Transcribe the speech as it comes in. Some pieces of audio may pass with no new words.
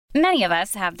Many of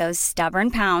us have those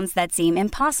stubborn pounds that seem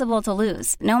impossible to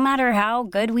lose, no matter how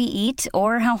good we eat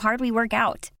or how hard we work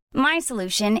out. My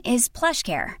solution is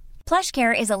PlushCare.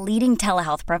 PlushCare is a leading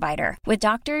telehealth provider with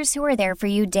doctors who are there for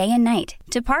you day and night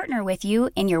to partner with you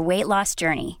in your weight loss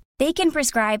journey. They can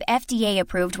prescribe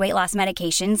FDA-approved weight loss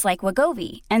medications like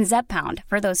Wegovy and Zepbound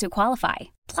for those who qualify.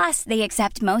 Plus, they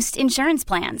accept most insurance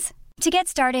plans. To get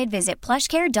started, visit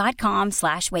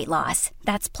plushcare.com/weightloss.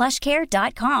 That's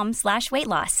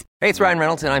plushcare.com/weightloss. Hey, it's Ryan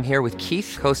Reynolds, and I'm here with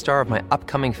Keith, co-star of my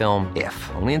upcoming film, If,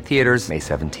 only in theaters May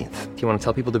 17th. Do you want to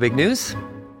tell people the big news?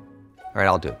 All right,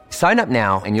 I'll do it. Sign up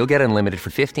now and you'll get unlimited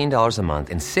for $15 a month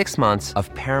and 6 months of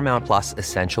Paramount Plus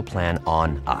Essential Plan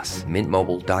on us.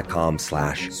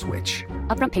 MintMobile.com/switch.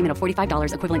 Upfront payment of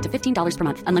 $45 equivalent to $15 per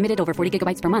month. Unlimited over 40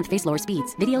 gigabytes per month. Face lower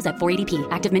speeds. Videos at 480p.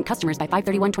 Active Mint customers by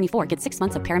 531.24 get 6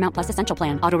 months of Paramount Plus Essential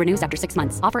Plan. Auto renews after 6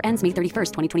 months. Offer ends May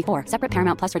 31st, 2024. Separate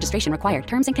Paramount Plus registration required.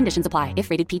 Terms and conditions apply if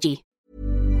rated PG.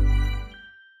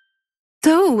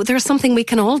 So there's something we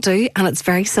can all do, and it's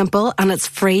very simple, and it's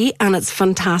free, and it's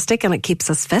fantastic, and it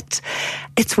keeps us fit.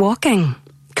 It's walking.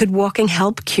 Could walking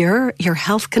help cure your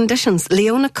health conditions?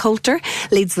 Leona Coulter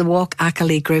leads the Walk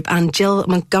Accolade group, and Jill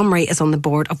Montgomery is on the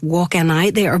board of Walk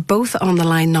NI. They are both on the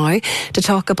line now to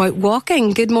talk about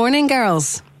walking. Good morning,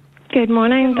 girls. Good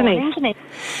morning, Denise.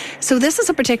 So this is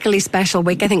a particularly special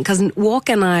week, I think, because Walk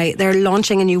NI, they're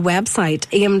launching a new website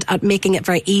aimed at making it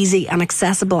very easy and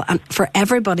accessible and for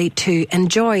everybody to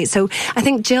enjoy. So I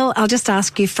think, Jill, I'll just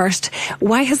ask you first,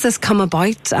 why has this come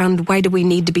about and why do we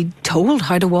need to be told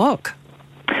how to walk?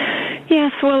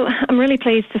 Yes, well, I'm really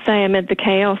pleased to say amid the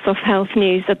chaos of health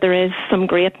news that there is some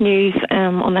great news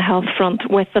on the health front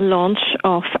with the launch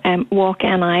of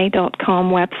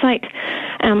walkni.com website.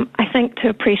 I think to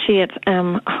appreciate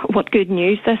what good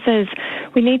news this is,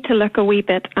 we need to look a wee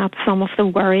bit at some of the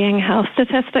worrying health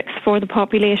statistics for the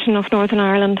population of Northern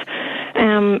Ireland.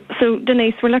 So,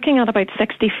 Denise, we're looking at about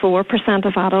 64%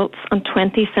 of adults and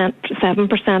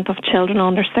 27% of children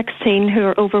under 16 who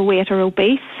are overweight or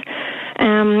obese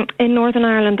in Northern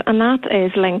Ireland, and that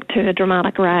is linked to a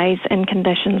dramatic rise in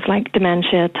conditions like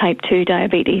dementia, type 2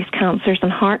 diabetes, cancers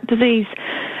and heart disease.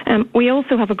 We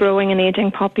also have a growing and ageing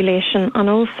population, and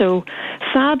also,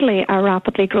 sadly, a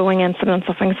rapidly growing incidence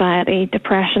of anxiety,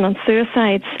 depression and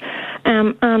suicides.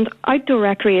 And Outdoor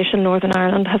Recreation Northern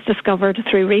Ireland has discovered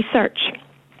through research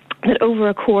that over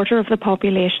a quarter of the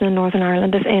population in Northern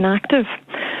Ireland is inactive.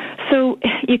 So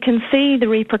you can see the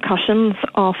repercussions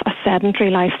of a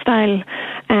sedentary lifestyle,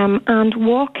 and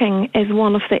walking is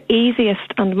one of the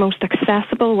easiest and most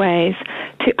accessible ways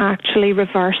to actually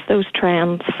reverse those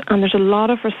trends. And there's a lot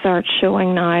of research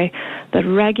showing now that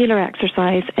regular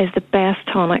exercise is the best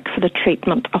tonic for the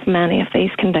treatment of many of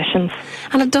these conditions.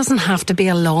 And it doesn't have to be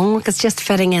a long walk, it's just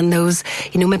fitting in those,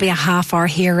 maybe a half hour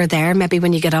here or there, maybe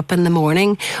when you get up in the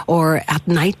morning or at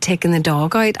night taking the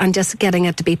dog out, and just getting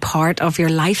it to be part of your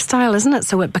lifestyle, isn't it?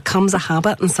 So it becomes a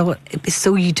habit, and so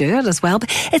you do it as well.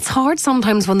 But it's hard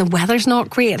sometimes when the weather's not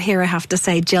great here, I have to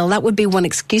say, Jill. That would be one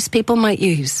excuse people might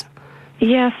use.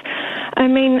 Yes. I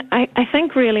mean, I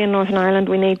think really in Northern Ireland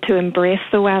we need to embrace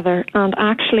the weather, and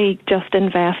actually just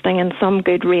investing in some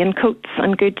good raincoats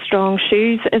and good strong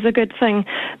shoes is a good thing.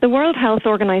 The World Health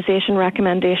Organization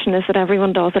recommendation is that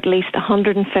everyone does at least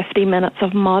 150 minutes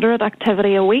of moderate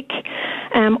activity a week,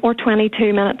 or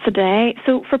 22 minutes a day.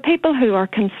 So for people who are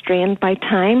constrained by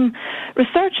time,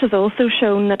 research has also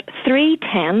shown that 3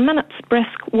 10-minute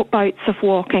brisk bouts of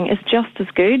walking is just as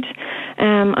good.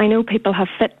 I know people have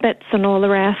Fitbits and all the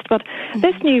rest, but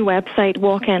this new website,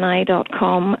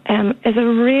 walkni.com, is a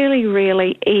really,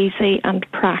 really easy and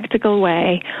practical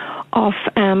way of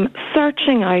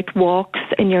searching out walks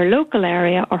in your local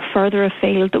area or further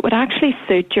afield that would actually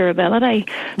suit your ability.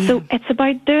 So it's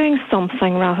about doing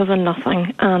something rather than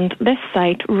nothing, and this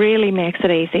site really makes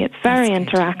it easy. It's very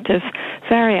interactive,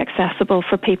 very accessible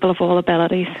for people of all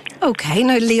abilities. Okay,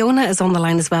 now Leona is on the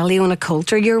line as well. Leona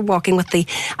Coulter, you're walking with the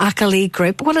Accolade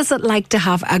group. What is it like to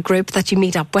have a group that you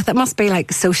meet up with? It must be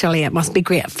like socially, it must be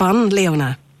great fun,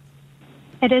 Leona.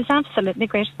 It is absolutely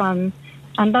great fun,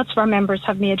 and lots of our members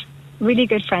have made really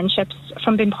good friendships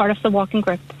from being part of the walking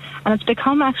group, and it's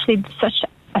become actually such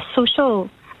a social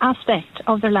aspect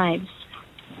of their lives,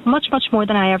 much more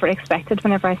than I ever expected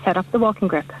whenever I set up the walking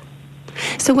group.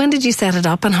 So when did you set it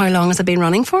up, and how long has it been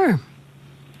running for?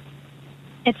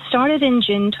 It started in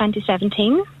June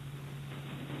 2017.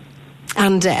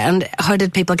 And how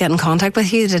did people get in contact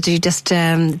with you? Did you just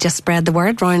spread the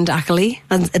word around Accolade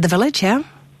and the village, yeah?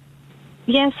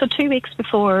 Yeah, so 2 weeks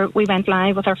before we went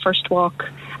live with our first walk,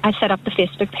 I set up the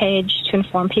Facebook page to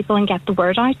inform people and get the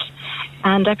word out.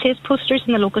 And I placed posters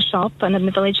in the local shop and in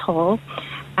the village hall.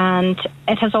 And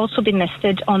it has also been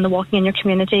listed on the Walking in Your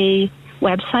Community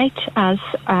website as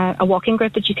a walking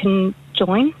group that you can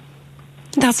join.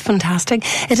 That's fantastic.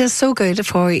 It is so good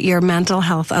for your mental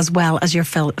health as well as your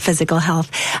physical health.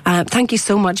 Thank you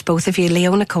so much, both of you,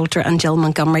 Leona Coulter and Jill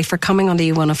Montgomery, for coming on the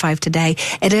U105 today.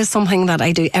 It is something that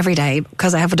I do every day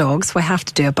because I have a dog, so I have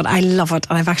to do it, but I love it.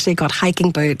 And I've actually got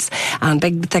hiking boots and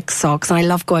big thick socks, and I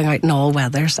love going out in all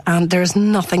weathers, and there's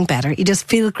nothing better. You just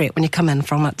feel great when you come in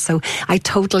from it. So I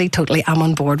totally am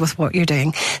on board with what you're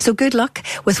doing. So good luck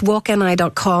with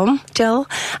walkni.com, Jill,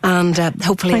 and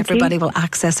hopefully everybody will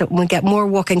access it and we'll get more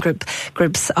walking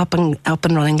groups up and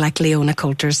running like Leona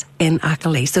Coulter's in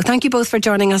Achilles. So thank you both for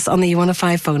joining us on the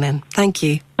U105 phone in. Thank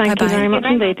you. Thank you very much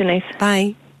indeed, Denise.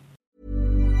 Bye.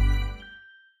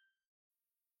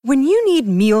 When you need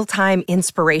mealtime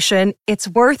inspiration, it's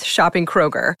worth shopping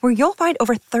Kroger, where you'll find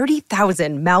over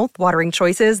 30,000 mouth-watering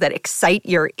choices that excite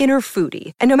your inner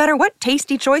foodie. And no matter what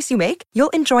tasty choice you make, you'll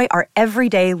enjoy our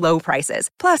everyday low prices,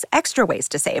 plus extra ways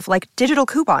to save, like digital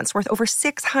coupons worth over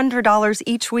 $600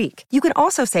 each week. You can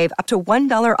also save up to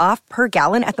 $1 off per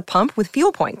gallon at the pump with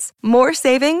fuel points. More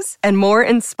savings and more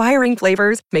inspiring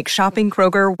flavors make shopping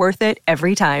Kroger worth it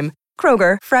every time.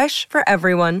 Kroger, fresh for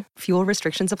everyone. Fuel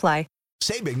restrictions apply.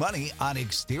 Save big money on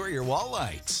exterior wall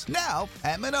lights. Now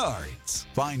at Menards.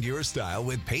 Find your style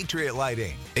with Patriot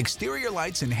Lighting. Exterior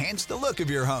lights enhance the look of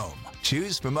your home.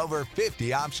 Choose from over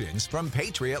 50 options from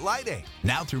Patriot Lighting.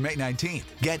 Now through May 19th,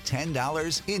 get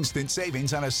 $10 instant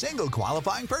savings on a single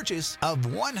qualifying purchase of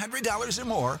 $100 or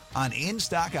more on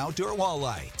in-stock outdoor wall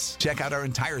lights. Check out our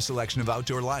entire selection of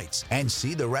outdoor lights and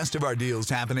see the rest of our deals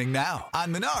happening now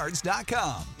on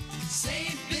Menards.com.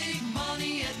 Save